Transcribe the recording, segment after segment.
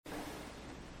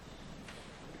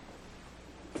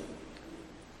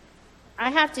I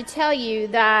have to tell you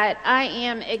that I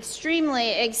am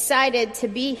extremely excited to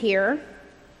be here.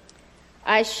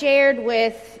 I shared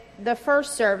with the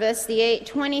first service, the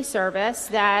 8:20 service,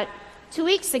 that 2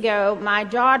 weeks ago my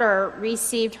daughter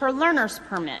received her learner's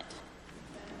permit.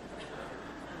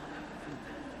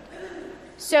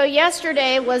 So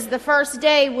yesterday was the first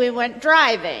day we went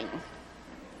driving.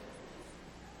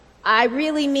 I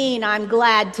really mean I'm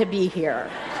glad to be here.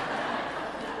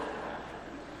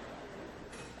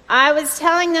 I was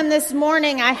telling them this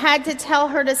morning I had to tell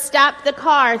her to stop the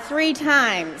car 3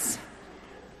 times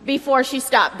before she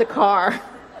stopped the car.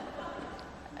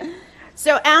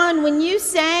 So, Alan, when you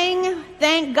sang,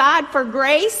 "Thank God for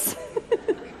Grace,"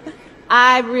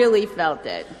 I really felt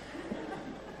it.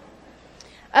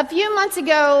 A few months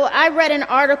ago, I read an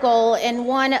article in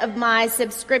one of my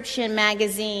subscription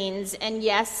magazines, and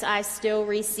yes, I still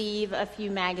receive a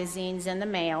few magazines in the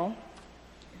mail.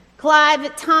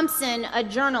 Clive Thompson, a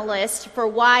journalist for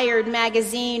Wired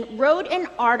magazine, wrote an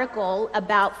article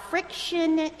about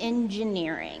friction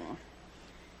engineering.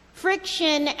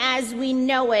 Friction, as we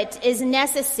know it, is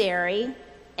necessary,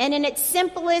 and in its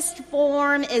simplest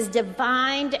form is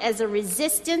defined as a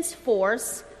resistance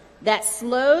force that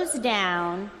slows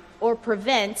down or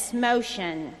prevents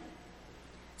motion.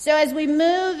 So as we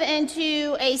move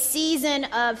into a season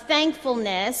of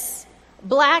thankfulness,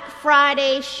 Black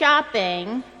Friday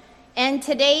shopping, and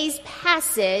today's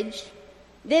passage,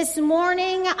 this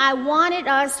morning I wanted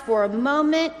us for a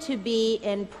moment to be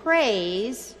in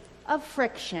praise of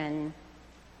friction.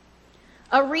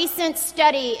 A recent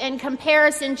study in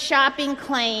comparison shopping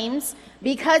claims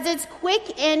because it's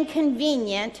quick and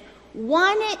convenient,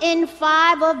 1 in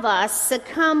 5 of us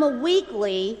succumb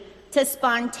weekly to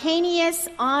spontaneous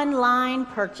online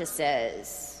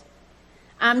purchases.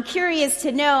 I'm curious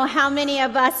to know how many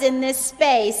of us in this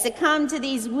space succumb to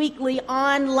these weekly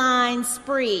online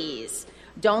sprees.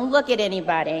 Don't look at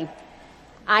anybody.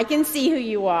 I can see who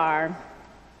you are.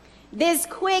 This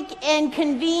quick and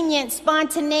convenient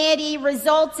spontaneity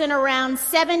results in around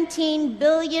 $17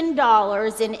 billion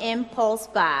in impulse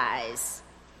buys.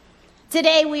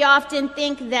 Today, we often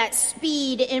think that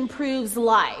speed improves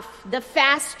life. The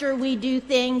faster we do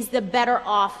things, the better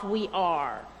off we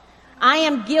are. I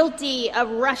am guilty of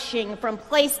rushing from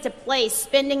place to place,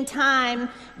 spending time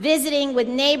visiting with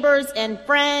neighbors and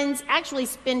friends, actually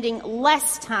spending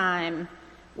less time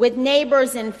with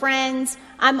neighbors and friends.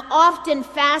 I'm often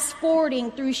fast-forwarding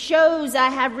through shows I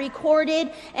have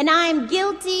recorded, and I am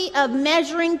guilty of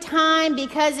measuring time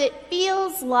because it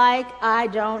feels like I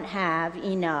don't have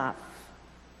enough.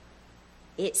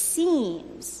 It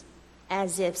seems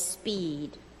as if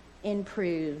speed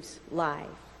improves life.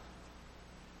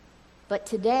 But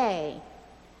today,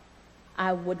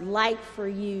 I would like for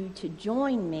you to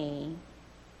join me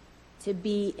to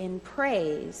be in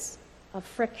praise of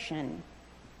friction.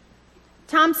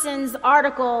 Thompson's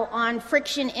article on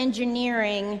friction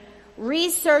engineering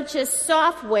researches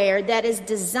software that is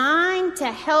designed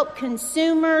to help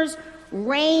consumers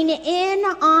rein in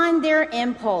on their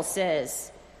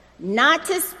impulses, not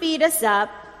to speed us up,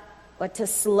 but to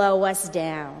slow us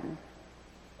down.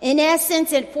 In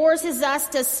essence, it forces us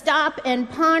to stop and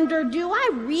ponder, do I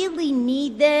really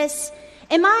need this?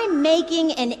 Am I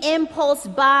making an impulse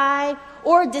buy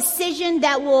or a decision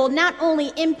that will not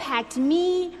only impact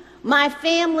me, my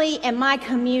family, and my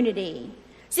community?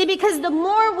 See, because the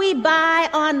more we buy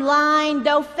online,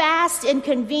 though fast and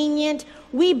convenient,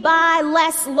 we buy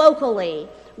less locally.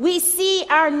 We see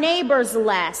our neighbors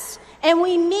less, and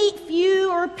we meet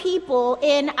fewer people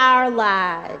in our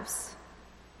lives.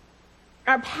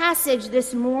 Our passage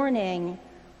this morning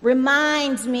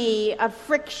reminds me of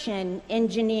friction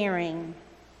engineering,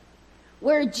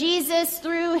 where Jesus,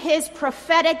 through his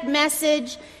prophetic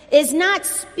message, is not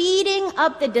speeding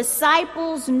up the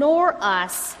disciples nor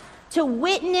us to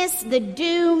witness the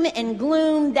doom and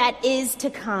gloom that is to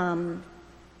come.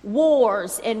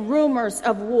 Wars and rumors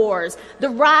of wars, the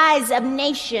rise of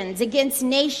nations against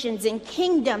nations and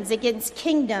kingdoms against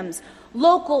kingdoms,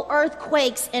 local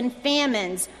earthquakes and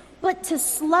famines, but to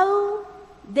slow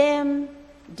them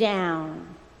down,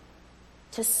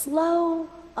 to slow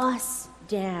us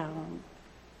down,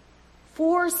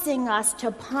 forcing us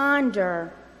to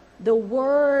ponder the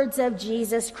words of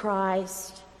Jesus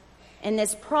Christ in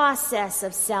this process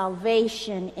of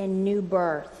salvation and new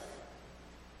birth.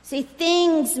 See,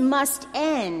 things must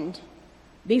end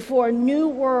before a new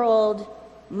world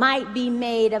might be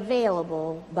made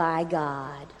available by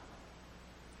God.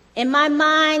 In my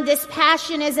mind, this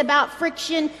passion is about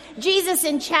friction. Jesus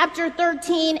in chapter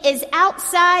 13 is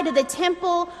outside of the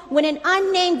temple when an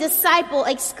unnamed disciple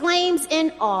exclaims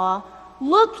in awe,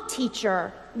 "Look,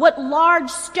 teacher, what large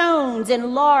stones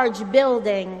and large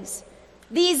buildings.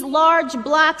 These large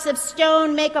blocks of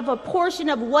stone make up a portion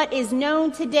of what is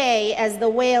known today as the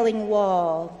Wailing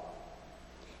Wall.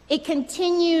 It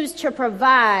continues to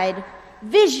provide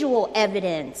visual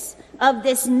evidence of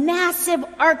this massive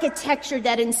architecture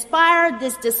that inspired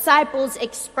this disciples'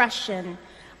 expression.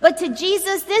 But to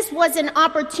Jesus, this was an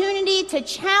opportunity to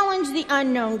challenge the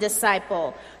unknown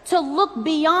disciple, to look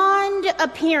beyond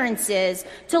appearances,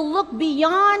 to look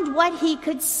beyond what he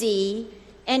could see,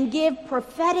 and give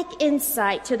prophetic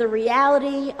insight to the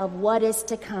reality of what is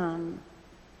to come.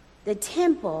 The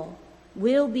temple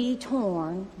will be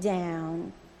torn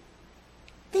down.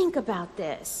 Think about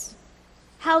this,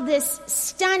 how this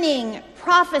stunning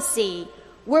prophecy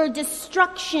where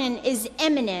destruction is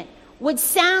imminent would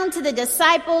sound to the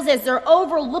disciples as they're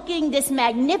overlooking this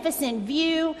magnificent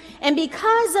view, and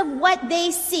because of what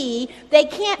they see, they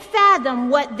can't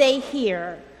fathom what they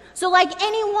hear. So like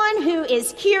anyone who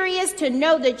is curious to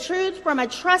know the truth from a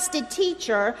trusted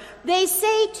teacher, they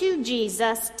say to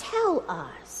Jesus, "Tell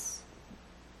us,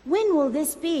 when will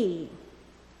this be?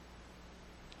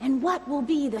 And what will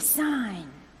be the sign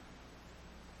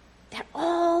that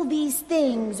all these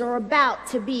things are about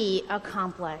to be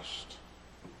accomplished?"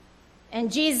 And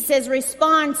Jesus'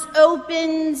 response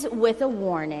opens with a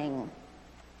warning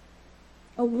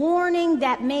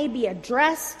that may be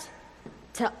addressed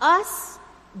to us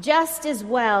just as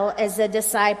well as the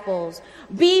disciples.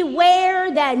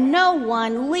 Beware that no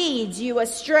one leads you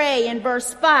astray in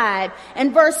verse 5.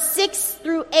 And verse 6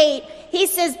 through 8, he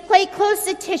says, pay close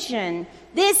attention.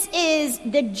 This is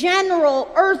the general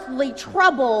earthly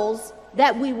troubles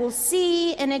that we will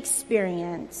see and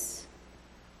experience.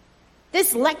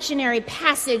 This lectionary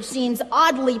passage seems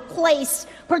oddly placed,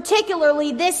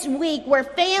 particularly this week where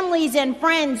families and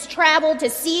friends travel to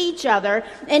see each other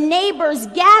and neighbors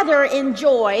gather in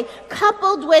joy,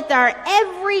 coupled with our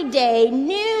everyday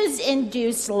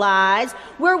news-induced lives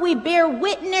where we bear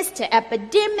witness to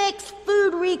epidemics,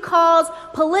 food recalls,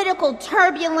 political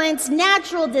turbulence,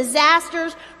 natural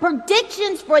disasters,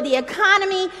 predictions for the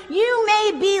economy. You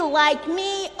may be like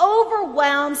me,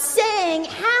 overwhelmed, saying,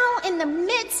 how in the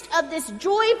midst of this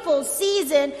joyful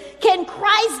season can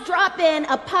Christ drop in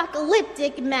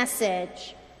apocalyptic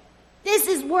message? This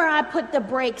is where I put the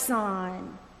brakes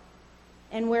on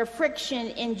and where friction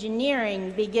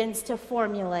engineering begins to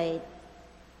formulate.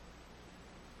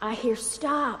 I hear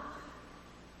stop,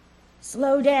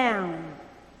 slow down,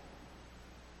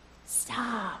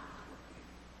 stop,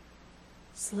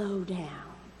 slow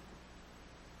down.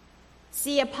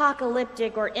 See,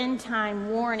 apocalyptic or end-time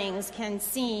warnings can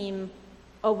seem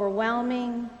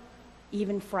overwhelming,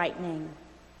 even frightening.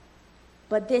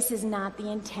 But this is not the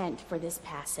intent for this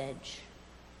passage.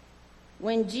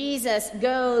 When Jesus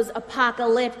goes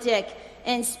apocalyptic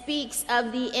and speaks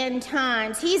of the end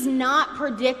times, he's not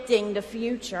predicting the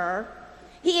future.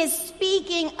 He is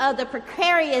speaking of the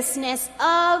precariousness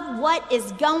of what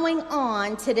is going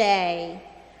on today.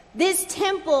 This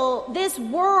temple, this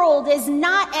world is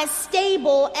not as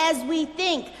stable as we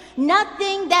think.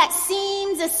 Nothing that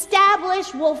seems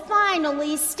established will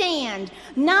finally stand.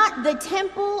 Not the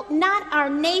temple, not our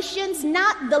nations,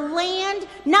 not the land,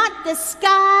 not the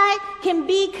sky can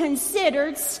be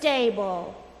considered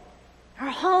stable. Our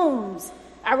homes,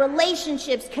 our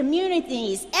relationships,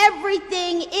 communities,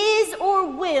 everything is or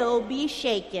will be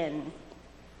shaken.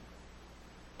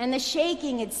 And the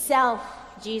shaking itself,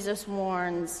 Jesus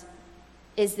warns,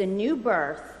 is the new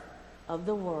birth of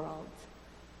the world.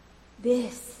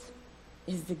 This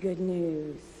is the good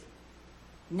news,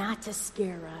 not to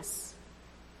scare us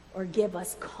or give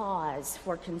us cause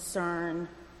for concern,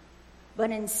 but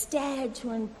instead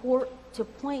to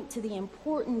point to the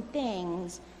important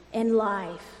things in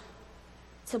life,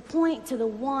 to point to the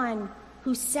one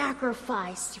who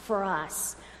sacrificed for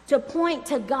us, to point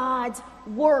to God's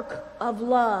work of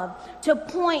love, to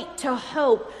point to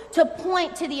hope, to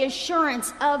point to the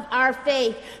assurance of our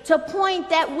faith, to point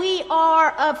that we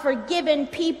are a forgiven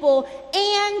people,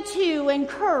 and to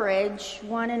encourage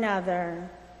one another.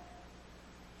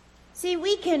 See,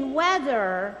 we can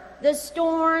weather the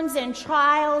storms and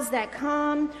trials that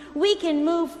come. We can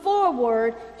move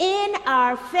forward in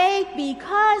our faith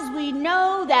because we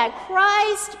know that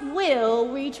Christ will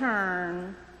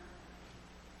return.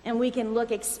 And we can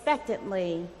look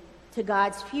expectantly to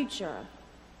God's future,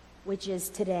 which is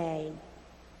today.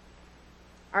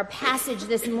 Our passage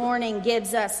this morning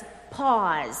gives us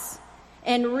pause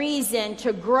and reason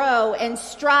to grow and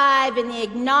strive in the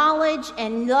knowledge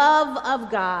and love of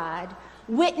God,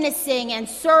 witnessing and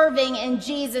serving in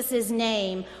Jesus'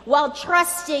 name while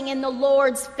trusting in the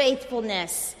Lord's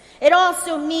faithfulness. It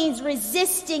also means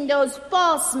resisting those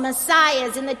false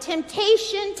messiahs and the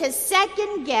temptation to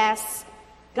second guess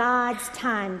God's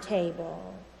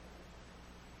timetable.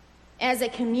 As a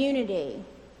community,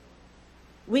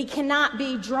 we cannot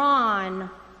be drawn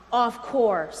off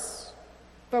course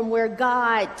from where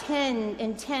God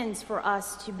intends for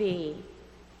us to be,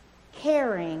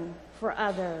 caring for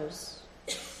others.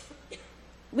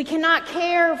 We cannot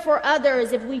care for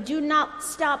others if we do not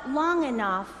stop long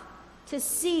enough to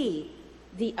see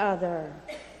the other.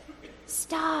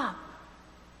 Stop.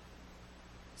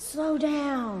 Slow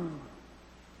down.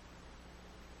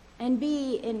 And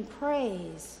be in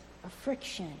praise of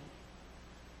friction.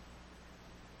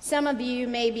 Some of you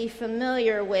may be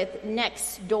familiar with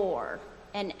Nextdoor,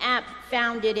 an app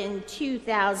founded in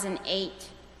 2008,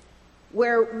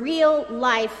 where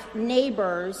real-life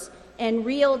neighbors in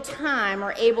real time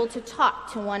are able to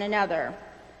talk to one another.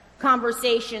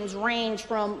 Conversations range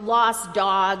from lost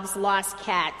dogs, lost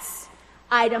cats,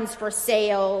 items for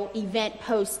sale, event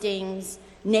postings,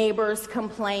 neighbors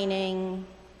complaining,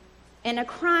 and a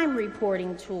crime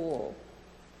reporting tool.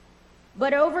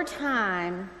 But over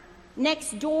time,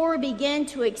 Nextdoor began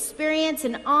to experience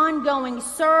an ongoing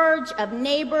surge of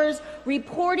neighbors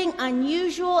reporting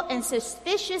unusual and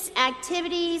suspicious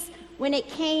activities when it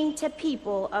came to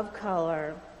people of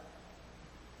color.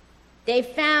 They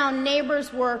found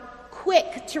neighbors were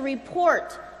quick to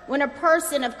report when a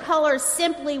person of color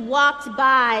simply walked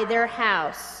by their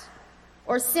house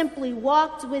or simply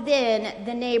walked within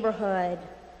the neighborhood.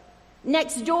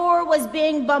 Nextdoor was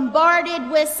being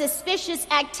bombarded with suspicious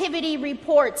activity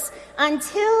reports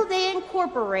until they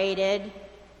incorporated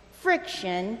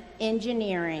friction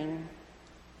engineering.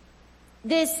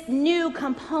 This new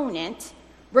component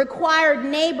required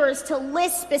neighbors to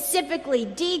list specifically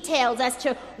details as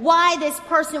to why this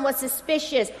person was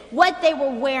suspicious, what they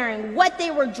were wearing, what they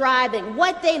were driving,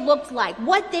 what they looked like,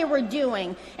 what they were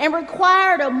doing, and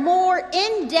required a more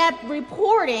in-depth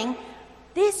reporting.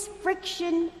 This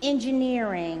friction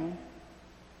engineering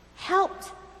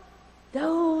helped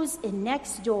those in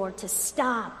Nextdoor to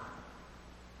stop,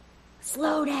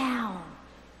 slow down,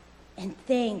 and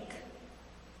think.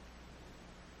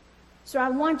 So I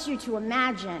want you to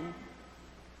imagine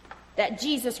that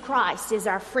Jesus Christ is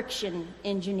our friction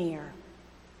engineer,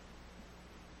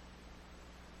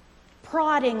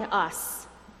 prodding us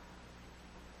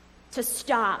to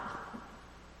stop,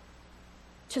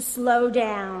 to slow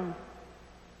down,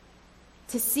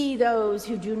 to see those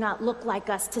who do not look like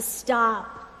us, to stop,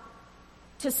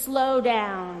 to slow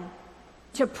down,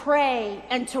 to pray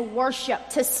and to worship,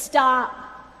 to stop,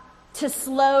 to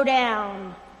slow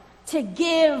down, to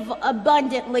give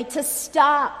abundantly, to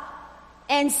stop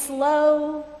and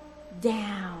slow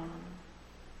down.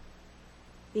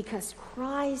 Because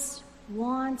Christ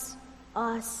wants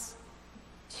us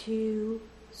to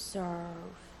serve.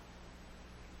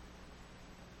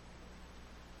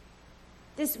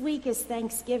 This week is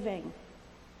Thanksgiving.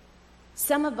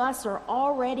 Some of us are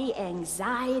already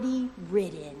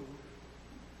anxiety-ridden.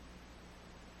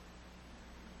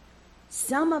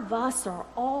 Some of us are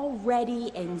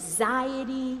already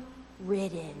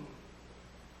anxiety-ridden.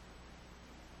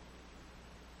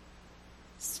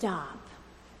 Stop.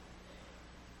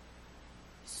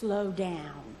 Slow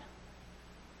down.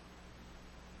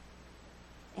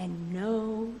 And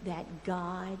know that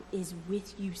God is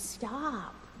with you.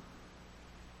 Stop.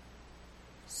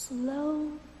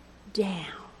 Slow down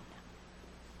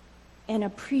and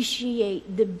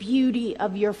appreciate the beauty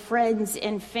of your friends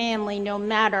and family, no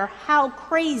matter how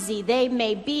crazy they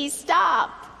may be.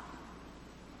 Stop.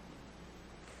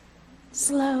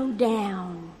 Slow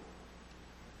down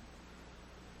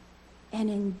and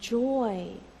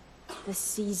enjoy the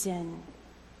season.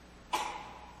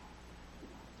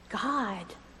 God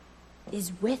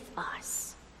is with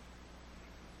us.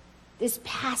 This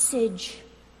passage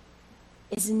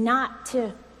is not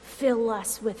to fill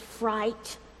us with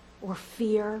fright or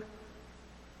fear.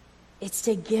 It's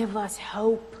to give us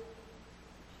hope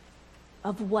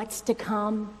of what's to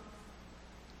come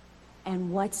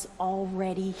and what's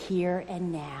already here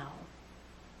and now,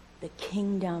 the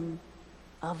kingdom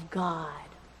of God.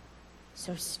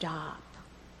 So stop,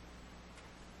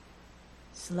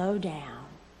 slow down,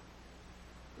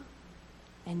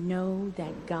 and know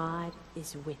that God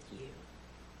is with you.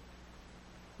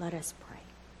 Let us pray.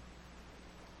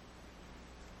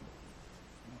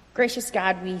 Gracious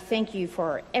God, we thank you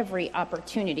for every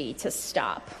opportunity to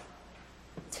stop,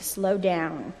 to slow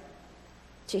down,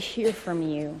 to hear from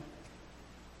you,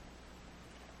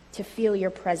 to feel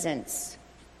your presence,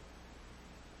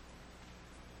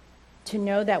 to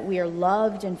know that we are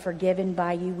loved and forgiven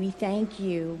by you. We thank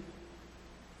you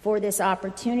for this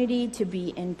opportunity to be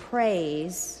in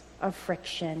praise of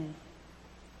Friction.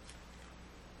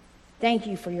 Thank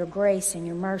you for your grace and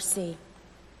your mercy.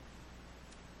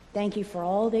 Thank you for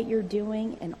all that you're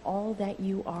doing and all that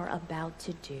you are about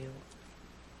to do.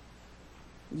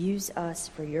 Use us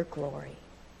for your glory.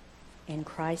 In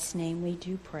Christ's name we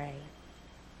do pray.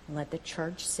 And let the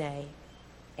church say,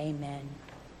 amen.